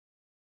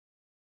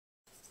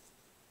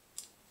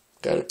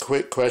Got a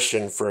quick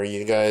question for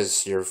you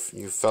guys, you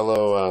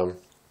fellow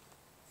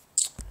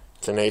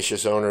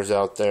Tenacious owners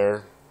out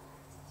there.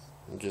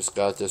 Just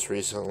got this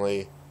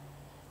recently.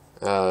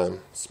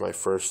 It's my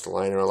first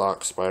liner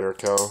lock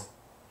Spyderco.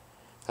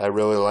 I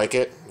really like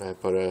it. I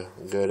put a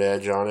good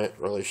edge on it,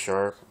 really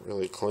sharp,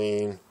 really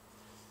clean.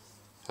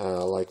 I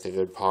like the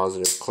good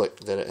positive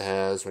click that it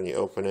has when you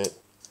open it.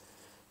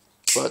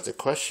 But the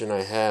question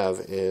I have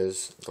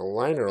is, the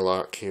liner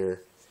lock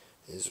here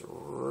is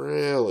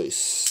really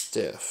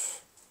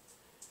stiff.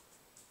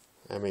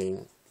 I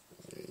mean,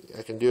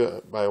 I can do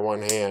it by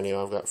one hand. You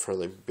know, I've got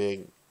fairly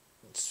big,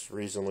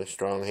 reasonably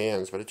strong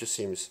hands, but it just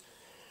seems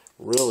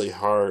really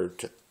hard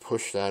to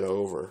push that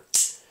over.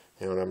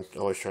 You know, and I'm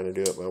always trying to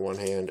do it by one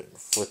hand and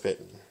flip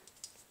it.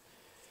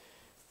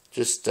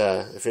 Just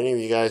if any of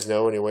you guys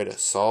know any way to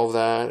solve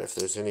that, if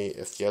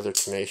the other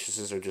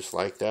Tenaciouses are just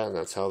like that and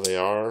that's how they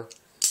are,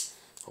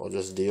 I'll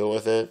just deal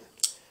with it.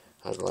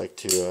 I'd like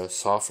to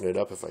soften it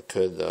up if I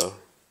could, though.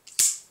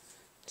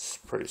 It's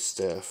pretty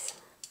stiff.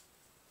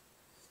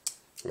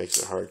 Makes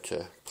it hard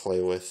to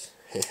play with.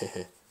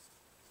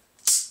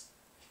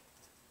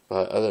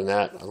 But other than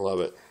that, I love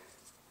it.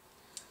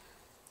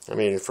 I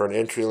mean, for an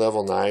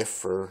entry-level knife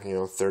for, you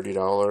know,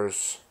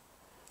 $30,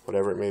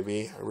 whatever it may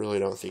be, I really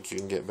don't think you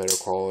can get better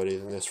quality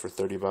than this for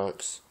 30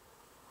 bucks.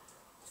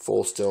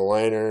 Full steel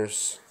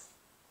liners.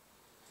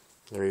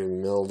 They're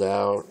even milled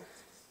out.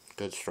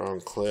 Good strong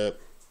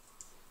clip.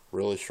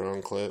 Really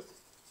strong clip.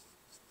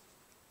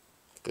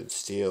 Good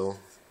steel.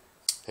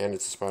 And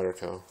it's a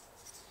Spyderco.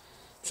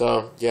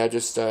 So, yeah,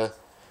 just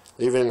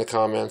leave it in the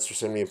comments or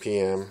send me a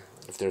PM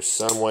if there's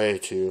some way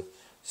to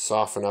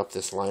soften up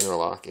this liner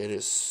lock. It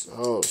is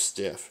so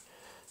stiff.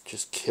 It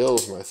just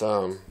kills my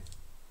thumb.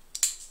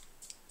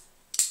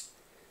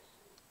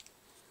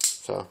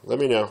 So, let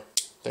me know.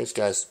 Thanks,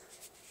 guys.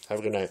 Have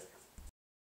a good night.